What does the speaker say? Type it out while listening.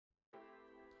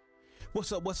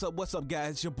What's up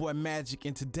guys, it's your boy Magic,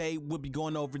 and today we'll be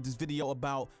going over this video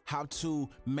about how to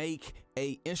make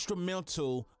a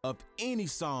instrumental of any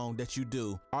song that you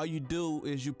do. All you do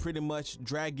is you pretty much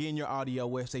drag in your audio,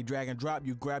 where say drag and drop.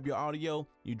 You grab your audio,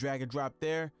 you drag and drop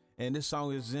there, and this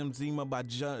song is Zim Zima by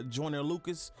Joyner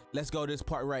Lucas. Let's go to this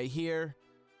part right here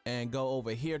and go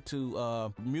over here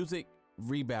to music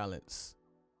rebalance,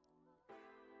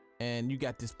 and you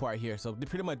got this part here. So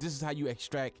pretty much this is how you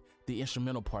extract the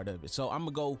instrumental part of it. So I'm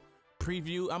gonna go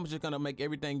preview. I'm just gonna make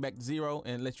everything back to 0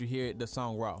 and let you hear the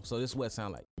song raw. So this is what it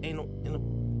sound like.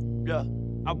 Yeah.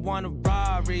 I want a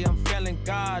Rari, I'm feeling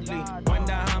godly.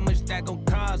 Wonder how much that gon'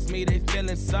 cost me, they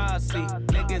feeling saucy.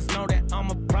 Niggas know that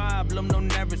I'm a problem, they'll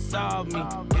never solve me.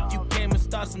 If you came and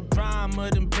start some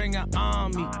drama, then bring an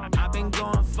army. I've been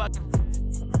going fucking.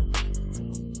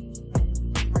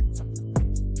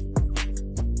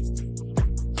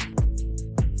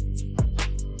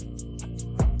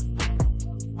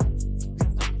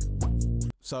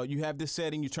 So you have this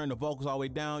setting, you turn the vocals all the way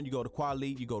down, you go to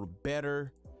quality, you go to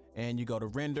better, and you go to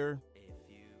render. A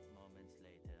few moments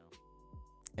later.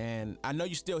 And I know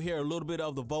you still hear a little bit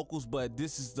of the vocals, but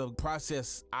this is the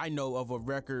process I know of a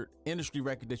record, industry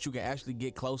record, that you can actually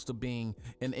get close to being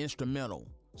an instrumental.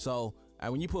 So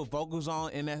when you put vocals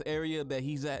on in that area that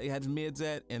he has mids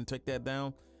at, and take that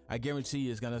down, I guarantee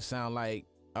you it's gonna sound like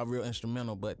a real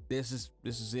instrumental. But this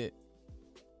is it.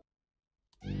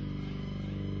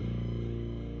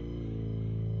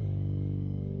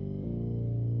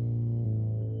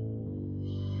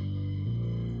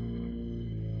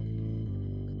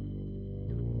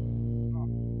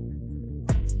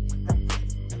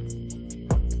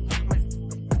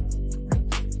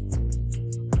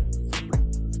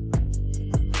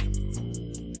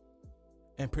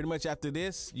 And pretty much after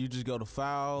this, you just go to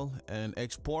File and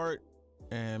Export,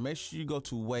 and make sure you go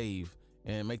to Wave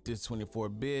and make this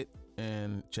 24-bit,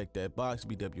 and check that box,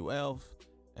 BWF,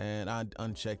 and I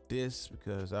uncheck this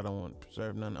because I don't want to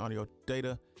preserve none audio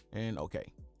data, and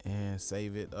okay, and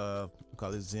save it.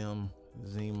 Call it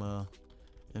Zima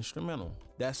instrumental.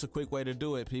 That's a quick way to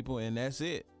do it, people, and that's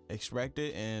it. Extract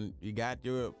it, and you got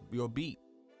your beat.